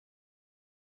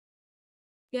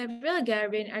Gabriel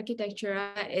Garbin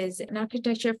Arquitectura is an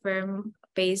architecture firm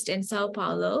based in Sao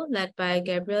Paulo, led by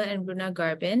Gabriel and Bruna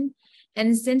Garbin.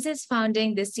 And since its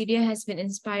founding, the studio has been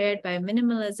inspired by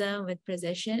minimalism with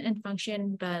precision and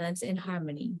function balance in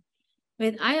harmony.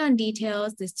 With eye on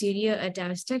details, the studio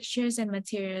adapts textures and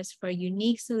materials for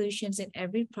unique solutions in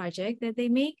every project that they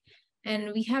make.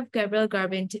 And we have Gabriel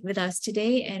Garbin with us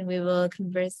today, and we will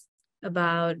converse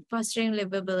about fostering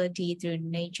livability through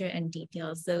nature and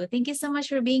details. So thank you so much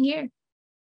for being here.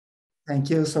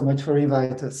 Thank you so much for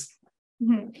inviting us.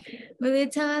 Will you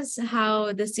tell us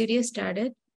how the studio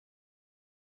started?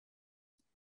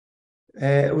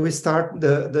 We start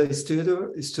the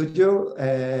studio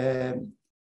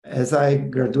as I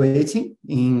graduating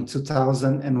in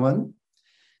 2001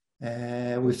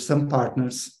 with some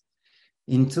partners.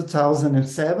 In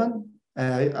 2007,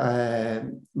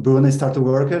 Bruna started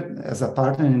working as a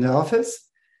partner in the office,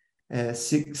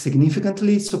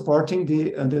 significantly supporting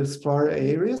the underexplored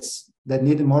areas that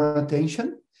need more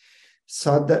attention,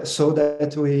 so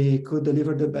that we could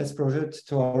deliver the best project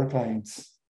to our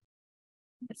clients.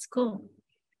 That's cool.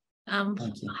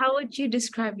 How would you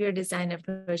describe your design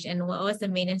approach, and what was the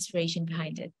main inspiration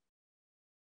behind it?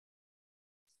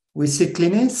 We see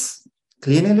cleanliness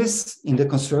in the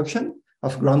construction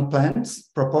of ground plans,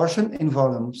 proportion, and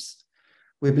volumes.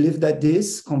 We believe that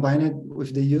this, combined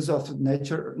with the use of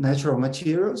natural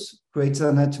materials, creates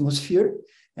an atmosphere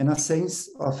and a sense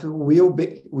of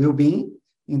well-being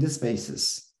in the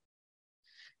spaces.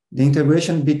 The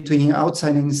integration between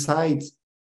outside and inside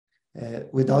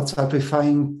without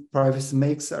sacrificing privacy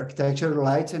makes architecture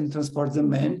light and transports the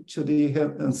man to the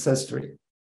ancestry.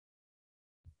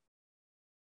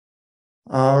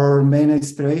 Our main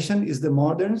inspiration is the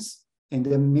moderns and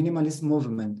the minimalist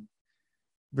movement.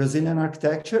 Brazilian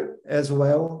architecture, as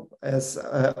well as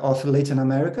of Latin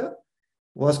America,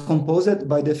 was composed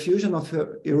by the fusion of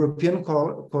European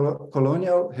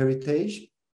colonial heritage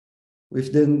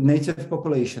with the native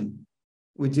population.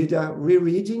 We did a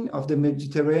rereading of the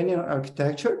Mediterranean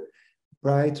architecture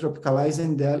by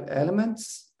tropicalizing the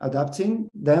elements, adapting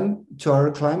them to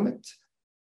our climate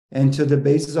and to the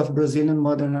basis of Brazilian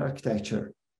modern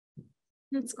architecture.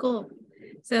 That's cool.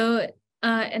 So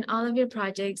in all of your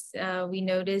projects, we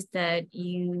noticed that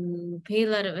you pay a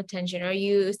lot of attention, or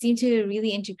you seem to really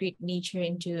integrate nature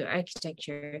into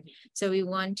architecture. So we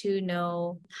want to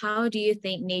know, how do you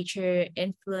think nature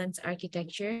influences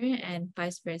architecture and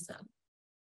vice versa?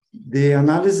 The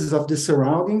analysis of the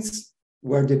surroundings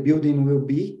where the building will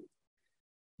be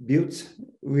built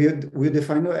will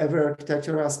define every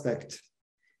architectural aspect.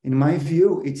 In my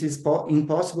view, it is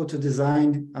impossible to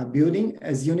design a building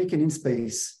as unique in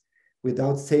space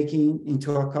without taking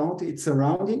into account its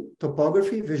surrounding,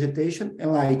 topography, vegetation,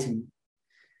 and lighting.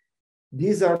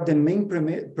 These are the main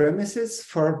premises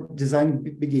for design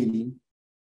beginning.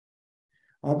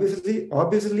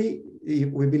 Obviously,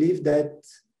 we believe that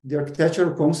the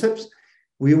architectural concepts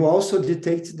will also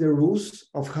dictate the rules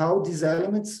of how these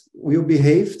elements will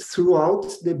behave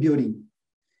throughout the building,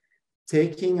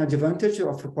 taking advantage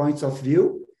of points of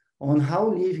view on how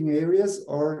living areas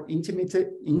or intimate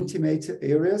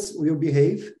areas will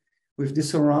behave with the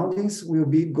surroundings will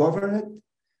be governed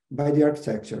by the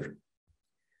architecture.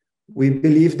 We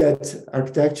believe that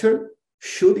architecture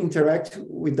should interact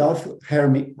without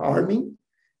harming,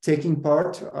 taking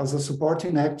part as a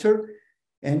supporting actor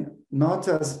and not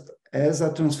as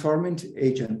a transforming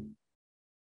agent.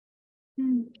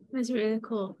 That's really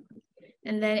cool.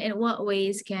 And then in what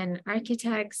ways can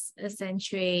architects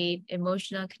accentuate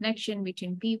emotional connection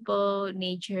between people,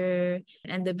 nature,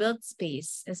 and the built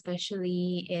space,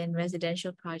 especially in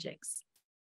residential projects?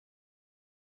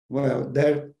 Well,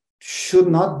 there should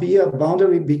not be a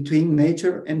boundary between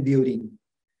nature and building.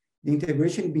 The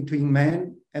integration between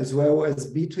man as well as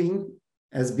between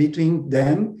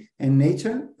them and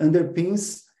nature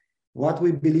underpins what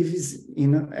we believe is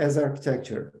as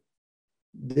architecture.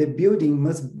 The building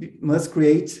must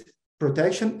create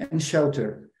protection and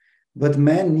shelter, but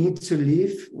men need to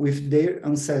live with their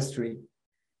ancestry.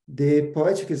 The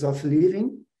poetics of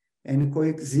living and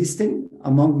coexisting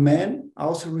among men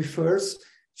also refers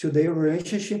to their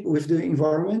relationship with the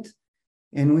environment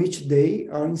in which they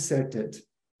are inserted.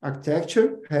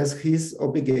 Architecture has his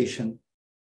obligation.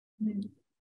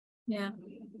 Yeah.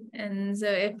 And so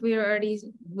if we're already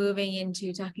moving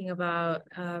into talking about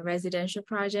residential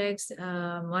projects,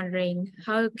 wondering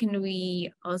how can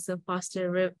we also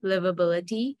foster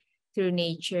livability through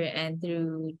nature and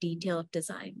through detailed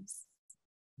designs?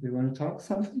 Do you want to talk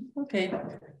something? Okay.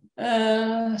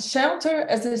 Shelter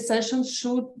as a session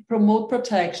should promote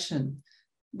protection.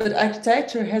 But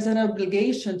architecture has an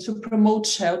obligation to promote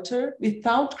shelter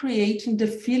without creating the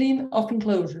feeling of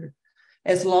enclosure,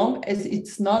 as long as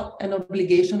it's not an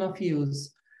obligation of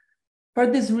use. For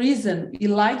this reason, we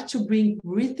like to bring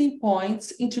breathing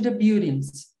points into the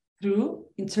buildings through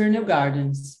internal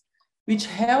gardens, which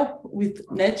help with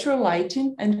natural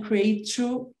lighting and create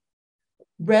true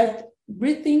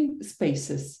breathing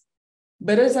spaces.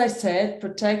 But as I said,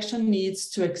 protection needs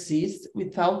to exist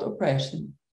without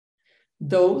oppression.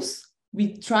 Thus,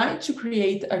 we try to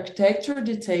create architectural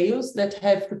details that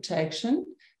have protection,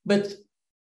 but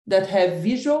that have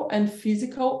visual and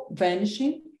physical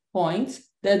vanishing points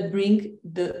that bring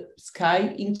the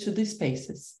sky into the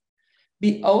spaces.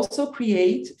 We also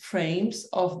create frames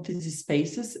of these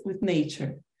spaces with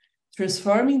nature,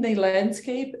 transforming the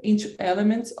landscape into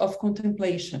elements of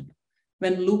contemplation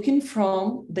when looking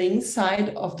from the inside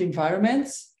of the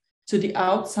environments to the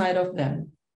outside of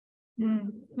them.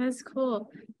 That's cool.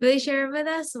 Will you share with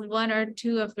us one or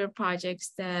two of your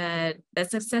projects that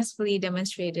successfully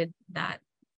demonstrated that?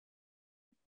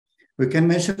 We can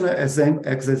mention as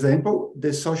example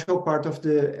the social part of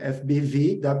the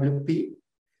FBV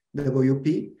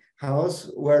WP house,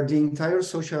 where the entire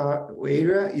social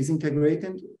area is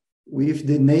integrated with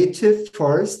the native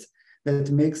forest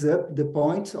that makes up the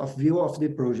point of view of the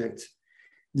project.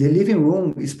 The living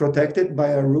room is protected by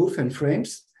a roof and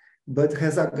frames, but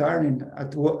has a garden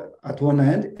at one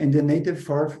end and the native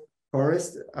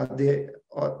forest at the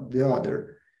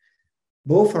other.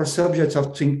 Both are subjects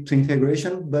to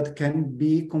integration, but can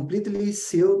be completely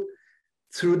sealed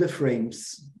through the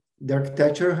frames. The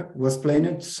architecture was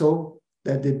planned so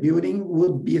that the building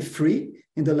would be free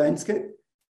in the landscape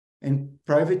and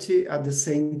privacy at the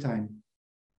same time.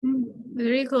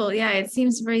 Very cool. Yeah, it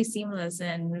seems very seamless,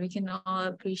 and we can all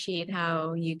appreciate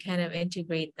how you kind of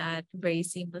integrate that very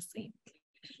seamlessly.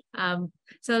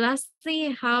 So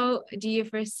lastly, how do you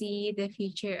foresee the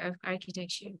future of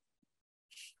architecture?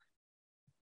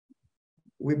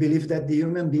 We believe that the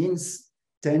human beings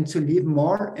tend to live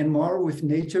more and more with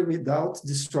nature without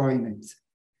destroying it.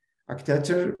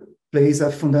 Architecture plays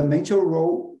a fundamental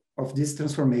role of this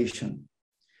transformation.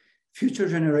 Future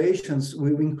generations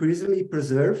will increasingly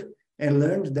preserve and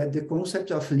learn that the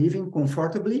concept of living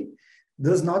comfortably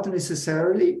does not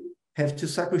necessarily have to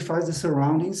sacrifice the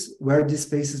surroundings where the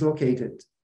space is located.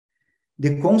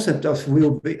 The concept of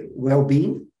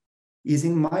well-being is,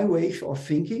 in my way of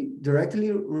thinking,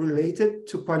 directly related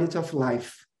to quality of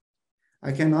life.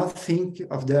 I cannot think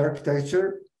of the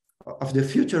architecture of the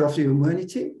future of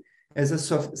humanity as a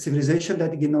civilization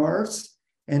that ignores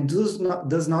and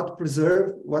does not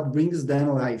preserve what brings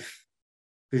them life.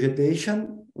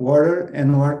 Vegetation, water,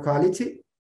 and water quality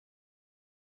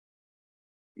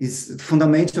is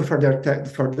fundamental for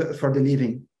the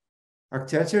living.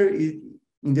 Architecture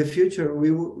in the future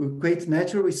will equate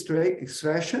natural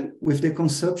extraction with the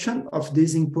consumption of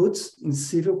these inputs in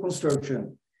civil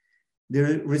construction,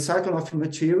 the recycle of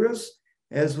materials,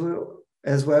 as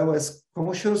well as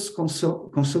conscious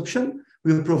consumption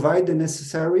will provide the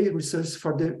necessary resources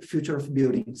for the future of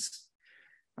buildings.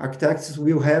 Architects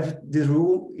will have this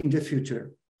rule in the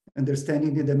future,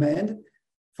 understanding the demand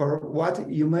for what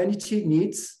humanity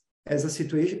needs as a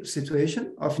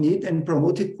situation of need and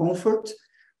promoting comfort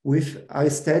with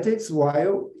aesthetics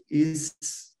while is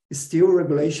still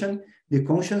regulation the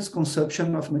conscious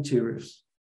consumption of materials.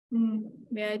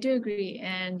 Yeah, I do agree.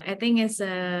 And I think it's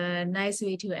a nice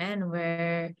way to end,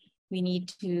 where we need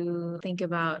to think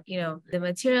about, the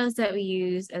materials that we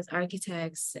use as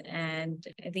architects. And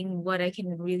I think what I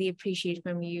can really appreciate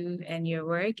from you and your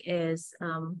work is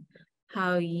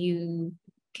how you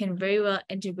can very well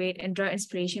integrate and draw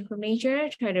inspiration from nature,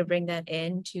 try to bring that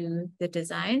into the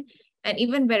design. And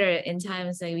even better, in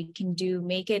times that we can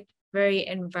make it very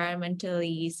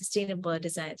environmentally sustainable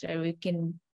designs, right? We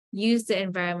can use the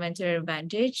environmental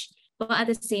advantage, but at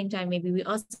the same time, maybe we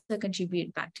also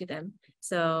contribute back to them.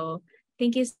 So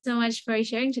thank you so much for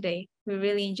sharing today. We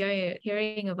really enjoy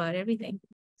hearing about everything.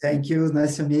 Thank you.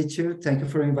 Nice to meet you. Thank you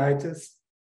for inviting us.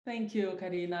 Thank you,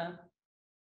 Karina.